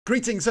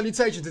Greetings,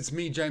 salutations, it's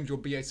me, James, your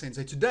BA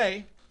Sensei.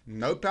 Today,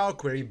 no Power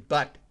Query,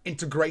 but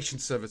integration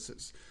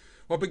services.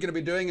 What we're going to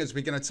be doing is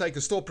we're going to take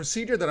a store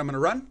procedure that I'm going to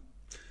run.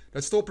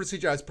 That store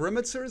procedure has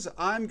parameters.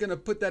 I'm going to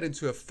put that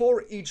into a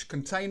for each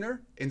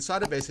container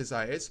inside of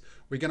SSIS.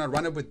 We're going to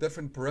run it with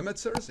different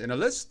parameters in a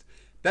list.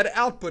 That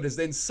output is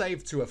then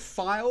saved to a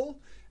file,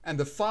 and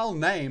the file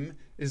name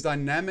is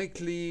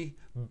dynamically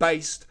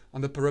based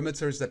on the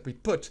parameters that we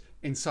put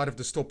inside of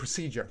the store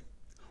procedure.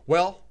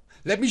 Well,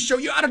 let me show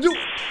you how to do it.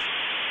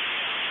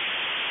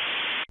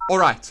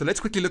 Alright, so let's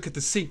quickly look at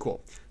the SQL.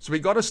 So we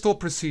got a store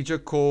procedure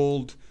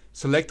called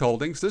select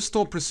holdings. This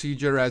store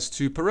procedure has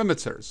two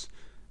parameters.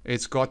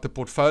 It's got the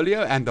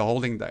portfolio and the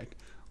holding date.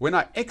 When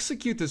I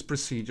execute this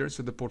procedure,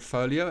 so the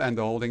portfolio and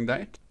the holding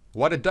date,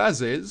 what it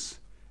does is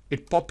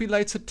it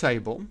populates a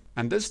table,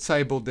 and this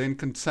table then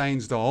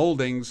contains the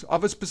holdings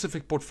of a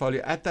specific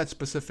portfolio at that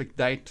specific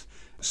date,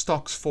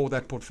 stocks for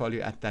that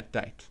portfolio at that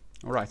date.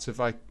 Alright, so if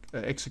I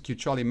execute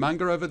Charlie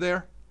Munger over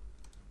there,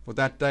 for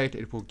that date,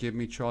 it will give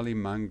me Charlie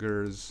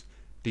Munger's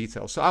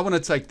details. So I want to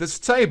take this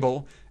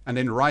table and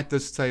then write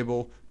this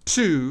table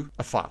to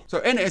a file. So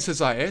in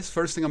SSIS,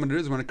 first thing I'm going to do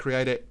is I'm going to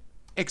create a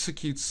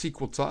execute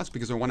SQL task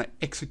because I want to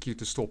execute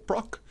the store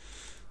proc.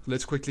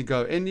 Let's quickly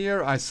go in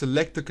here. I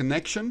select the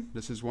connection.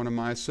 This is one of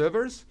my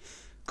servers.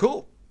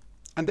 Cool.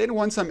 And then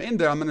once I'm in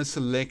there, I'm going to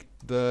select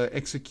the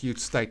execute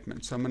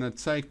statement. So I'm going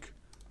to take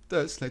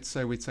this. Let's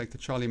say we take the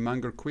Charlie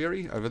Munger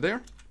query over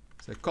there.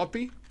 So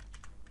copy.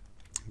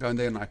 Go in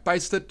there and I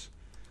paste it,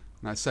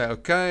 and I say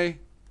okay,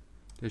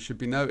 there should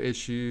be no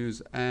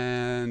issues,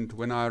 and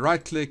when I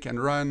right click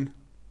and run,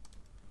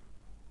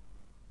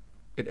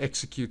 it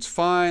executes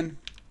fine,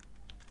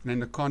 and then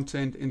the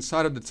content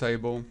inside of the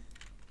table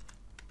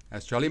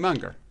has Charlie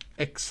Munger.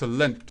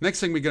 Excellent. Next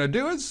thing we're going to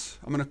do is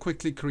I'm going to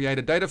quickly create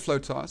a data flow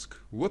task.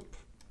 Whoop.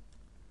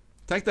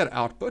 Take that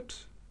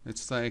output,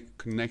 let's say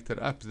connect it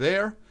up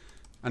there,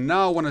 and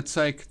now I want to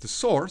take the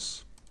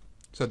source,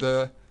 so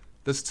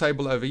this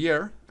table over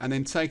here, and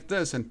then take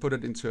this and put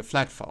it into a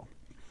flat file.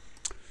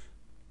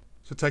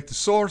 So take the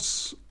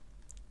source,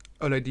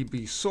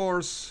 OLADB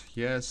source,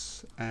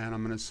 yes, and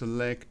I'm going to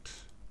select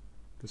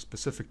the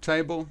specific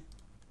table.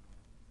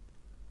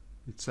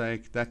 You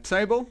take that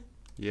table,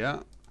 yeah,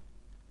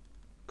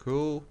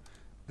 cool,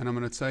 and I'm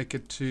going to take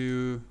it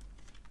to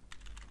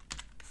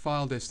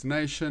file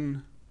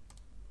destination,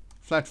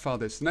 flat file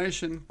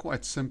destination,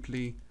 quite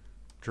simply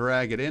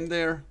drag it in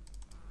there.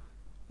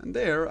 And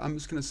there, I'm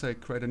just going to say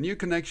create a new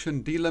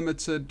connection,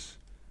 delimited,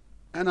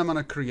 and I'm going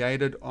to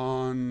create it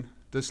on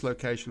this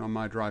location on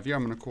my drive here.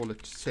 I'm going to call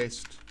it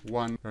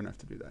test1. Don't have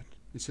to do that.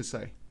 Let's just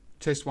say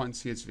test1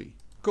 CSV.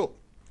 Cool.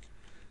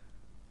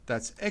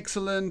 That's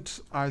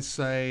excellent. I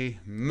say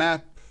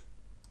map.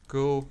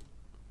 Cool.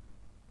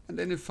 And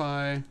then if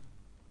I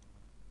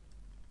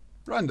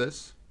run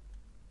this,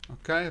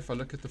 okay, if I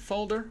look at the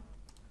folder,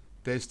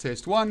 there's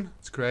test1,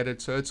 it's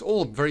created, so it's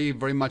all very,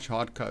 very much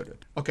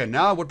hard-coded. Okay,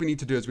 now what we need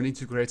to do is we need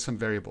to create some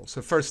variables.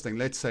 So first thing,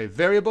 let's say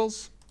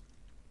variables,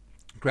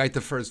 create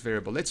the first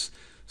variable. Let's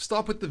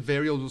start with the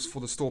variables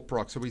for the store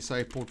proc. So we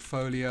say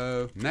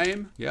portfolio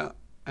name, yeah,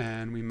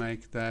 and we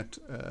make that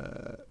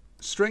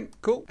string,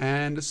 cool.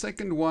 And the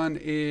second one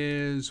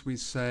is we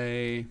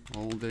say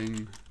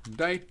holding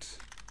date,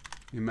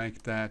 we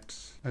make that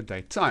a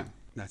date time.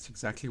 That's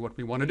exactly what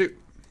we want to do.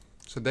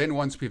 So then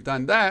once we've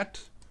done that,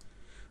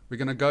 we're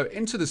going to go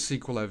into the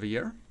SQL over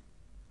here.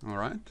 All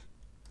right.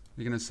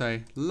 We're going to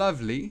say,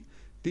 lovely.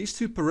 These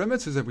two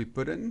parameters that we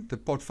put in, the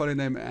portfolio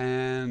name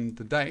and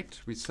the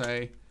date, we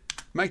say,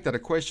 make that a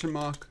question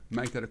mark,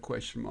 make that a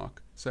question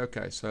mark. So,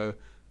 okay, so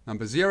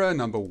number 0,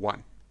 number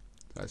 1.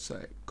 So I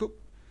say, cool.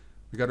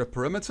 We go to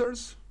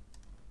parameters.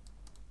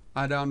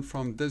 I down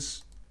from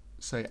this,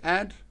 say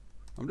add.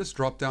 From this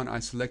drop down, I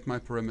select my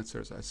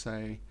parameters. I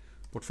say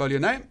portfolio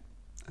name,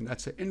 and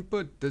that's an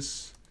input,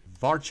 this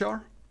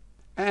varchar.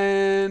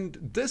 And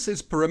this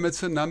is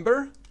parameter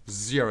number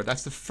 0.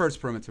 That's the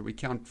first parameter. We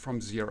count from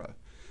 0.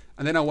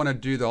 And then I want to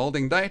do the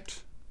holding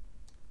date.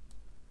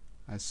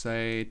 I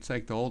say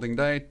take the holding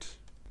date.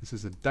 This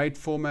is a date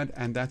format,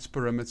 and that's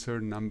parameter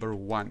number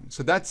 1.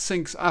 So that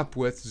syncs up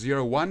with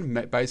 0,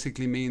 1.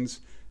 Basically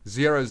means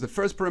 0 is the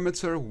first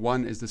parameter,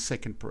 1 is the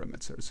second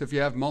parameter. So if you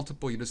have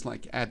multiple, you just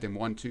like add them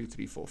 1, 2,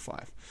 3, 4,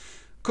 5.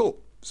 Cool.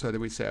 So then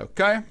we say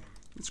okay.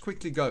 Let's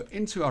quickly go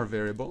into our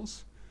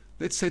variables.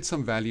 Let's set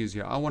some values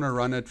here. I want to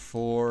run it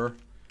for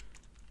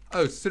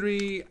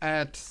 03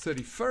 at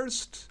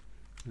 31st.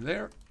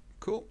 There.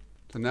 Cool.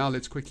 So now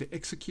let's quickly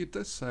execute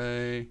this.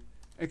 Say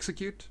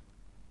execute.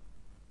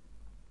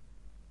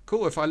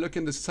 Cool. If I look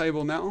in this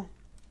table now,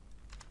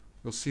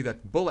 you'll see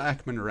that Bill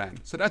Ackman ran.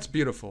 So that's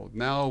beautiful.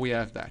 Now we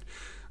have that.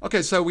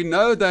 Okay, so we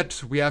know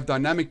that we have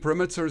dynamic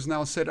parameters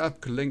now set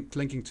up,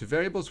 linking to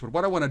variables. But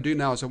what I want to do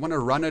now is I want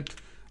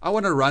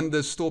to run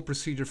this store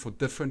procedure for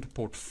different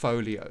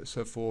portfolios.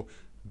 So for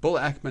Bill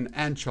Ackman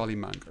and Charlie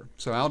Munger.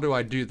 So how do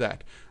I do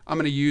that? I'm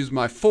going to use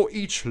my for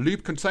each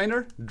loop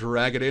container,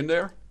 drag it in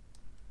there,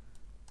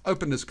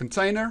 open this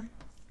container.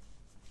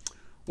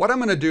 What I'm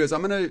going to do is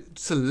I'm going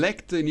to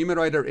select the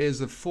enumerator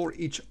as a for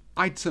each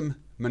item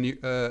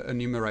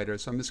enumerator.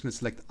 So I'm just going to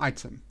select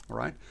item. All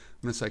right.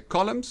 I'm going to say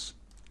columns,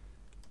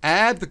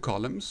 add the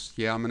columns.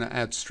 Yeah, I'm going to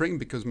add string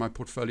because my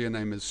portfolio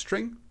name is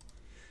string.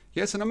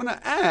 Yes, and I'm going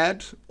to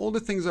add all the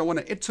things I want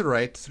to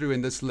iterate through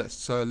in this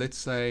list. So let's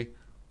say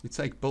we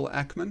take Bill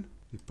Ackman.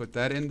 We put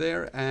that in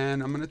there,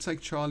 and I'm going to take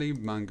Charlie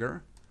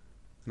Munger.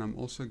 And I'm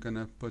also going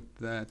to put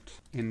that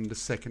in the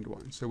second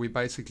one. So we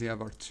basically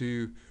have our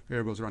two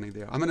variables running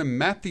there. I'm going to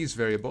map these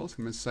variables.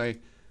 I'm going to say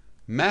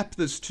map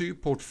this to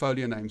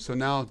portfolio name. So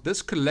now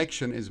this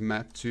collection is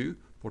mapped to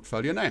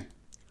portfolio name.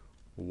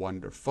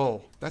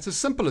 Wonderful. That's as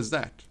simple as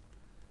that.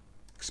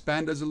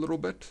 Expand this a little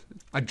bit.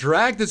 I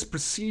drag this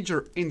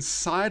procedure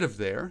inside of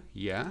there.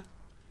 Yeah.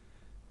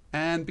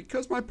 And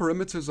because my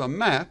parameters are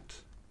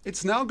mapped,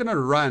 it's now going to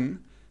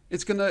run.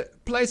 It's going to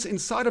place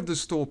inside of the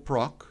store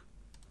proc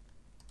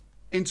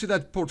into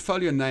that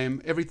portfolio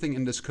name, everything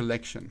in this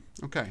collection.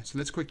 Okay, so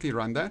let's quickly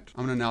run that.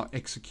 I'm going to now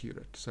execute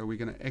it. So we're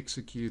going to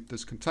execute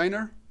this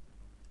container.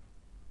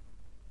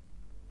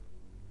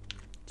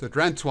 So it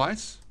ran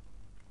twice.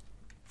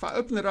 If I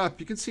open it up,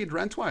 you can see it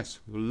ran twice.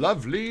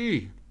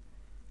 Lovely.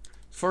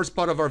 First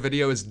part of our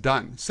video is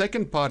done.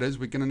 Second part is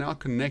we're going to now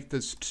connect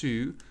this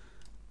to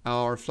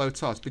our flow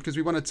task because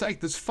we want to take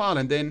this file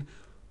and then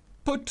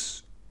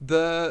put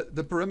the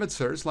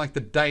parameters like the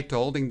date, the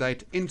holding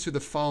date, into the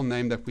file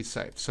name that we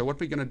saved. So what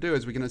we're going to do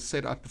is we're going to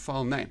set up a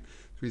file name.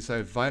 So we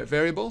say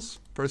variables.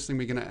 First thing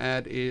we're going to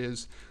add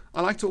is,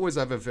 I like to always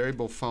have a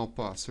variable file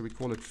path. So we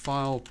call it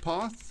file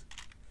path.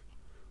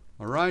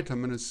 All right, I'm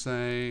going to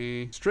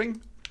say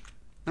string.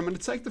 I'm going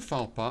to take the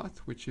file path,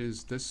 which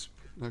is this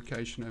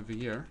location over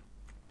here.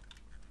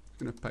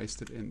 I'm going to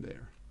paste it in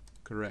there.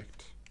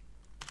 Correct.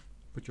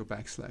 Put your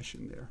backslash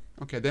in there.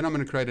 Okay, then I'm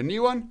going to create a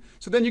new one.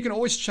 So then you can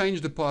always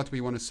change the path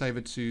we want to save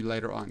it to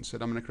later on. So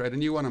I'm going to create a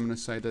new one. I'm going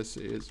to say this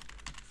is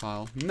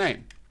file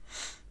name.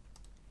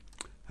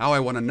 How I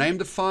want to name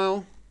the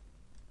file.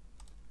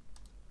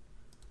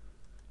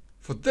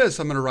 For this,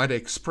 I'm going to write an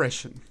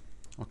expression.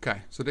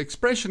 Okay, so the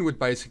expression would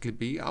basically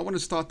be, I want to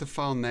start the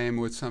file name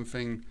with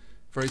something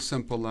very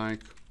simple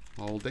like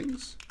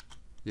holdings.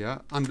 Yeah,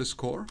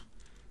 underscore.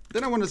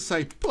 Then I want to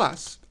say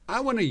plus. I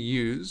want to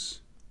use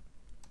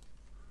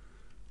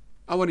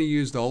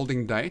the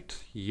holding date,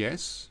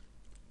 yes.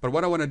 But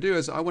what I want to do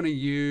is I want to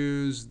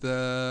use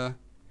the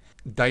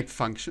date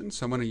function.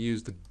 So I'm going to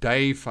use the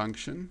day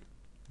function.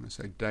 I'm going to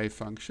say day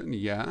function,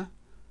 yeah.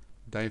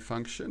 Day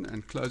function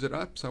and close it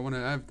up. So I want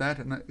to have that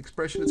in an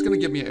expression. It's going to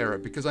give me an error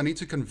because I need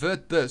to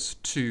convert this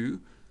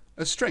to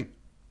a string.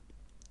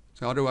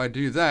 So how do I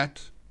do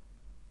that?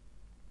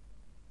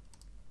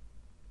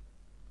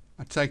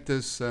 I take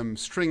this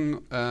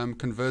string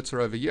converter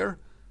over here,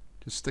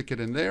 just stick it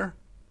in there.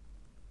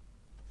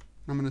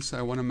 I'm going to say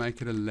I want to make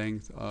it a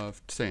length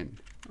of 10.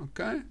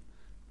 Okay.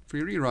 If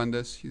we rerun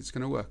this, it's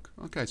going to work.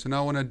 Okay, so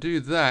now I want to do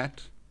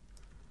that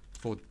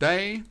for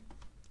day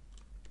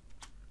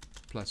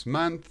plus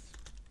month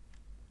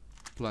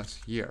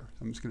plus year.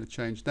 I'm just going to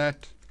change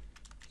that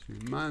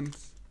to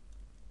month.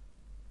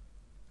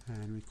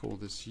 And we call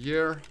this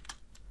year.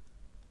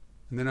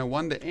 And then I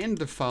want to end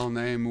the file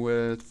name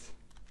with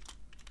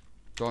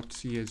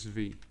 .csv.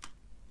 We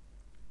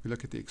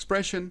look at the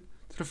expression.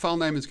 So the file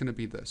name is going to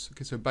be this.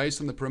 Okay, so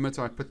based on the parameter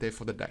I put there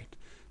for the date.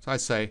 So I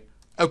say,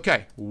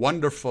 okay,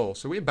 wonderful.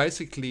 So we're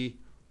basically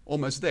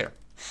almost there.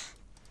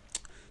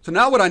 So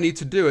now what I need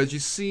to do is, you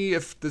see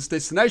if this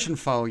destination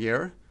file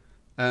here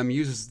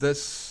uses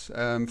this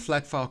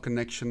flat file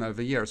connection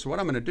over here. So what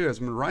I'm going to do is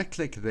I'm going to right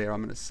click there.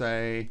 I'm going to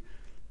say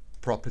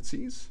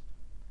properties.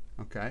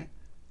 Okay.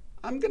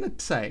 I'm going to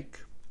take,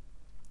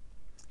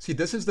 see,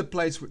 this is the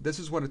place, this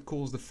is what it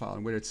calls the file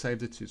and where it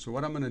saved it to. So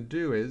what I'm going to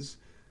do is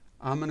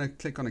I'm going to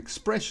click on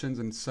expressions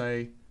and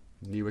say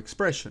new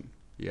expression.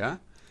 Yeah.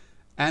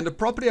 And the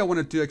property I want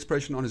to do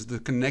expression on is the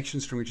connection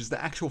string, which is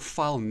the actual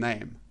file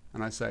name.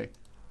 And I say,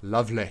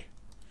 lovely.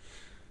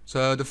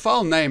 So the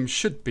file name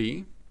should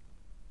be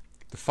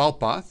the file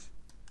path.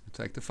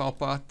 Take the file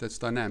path that's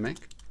dynamic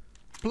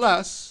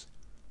plus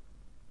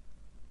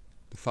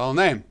the file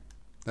name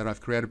that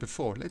I've created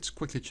before. Let's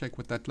quickly check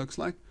what that looks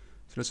like.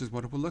 So this is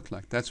what it will look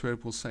like. That's where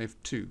it will save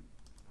to.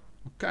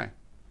 Okay.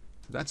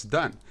 So that's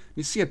done.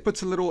 You see it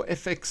puts a little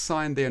FX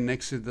sign there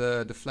next to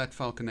the flat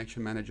file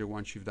connection manager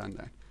once you've done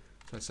that.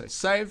 So I say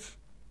save.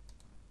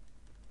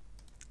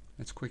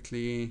 Let's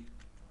quickly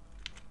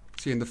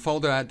see in the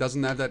folder it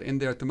doesn't have that in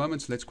there at the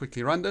moment. So let's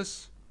quickly run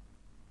this.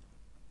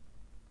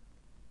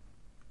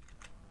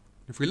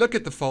 If we look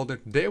at the folder,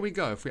 there we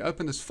go. If we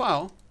open this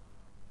file,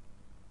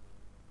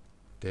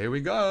 there we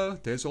go.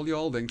 There's all your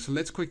holdings. So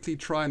let's quickly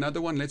try another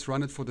one. Let's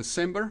run it for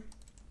December.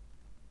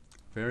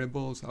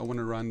 Variables. I want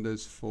to run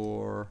this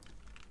for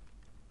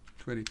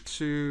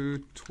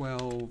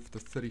 22/12 the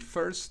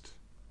 31st.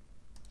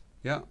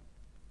 Yeah.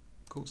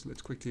 Cool. So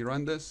let's quickly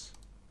run this.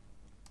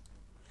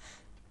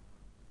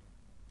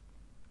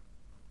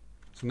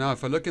 So now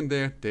if I look in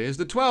there, there's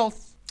the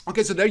 12th.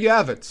 Okay, so there you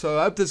have it. So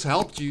I hope this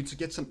helped you to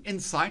get some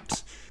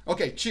insight.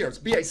 Okay, cheers.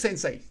 BA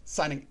Sensei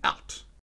signing out.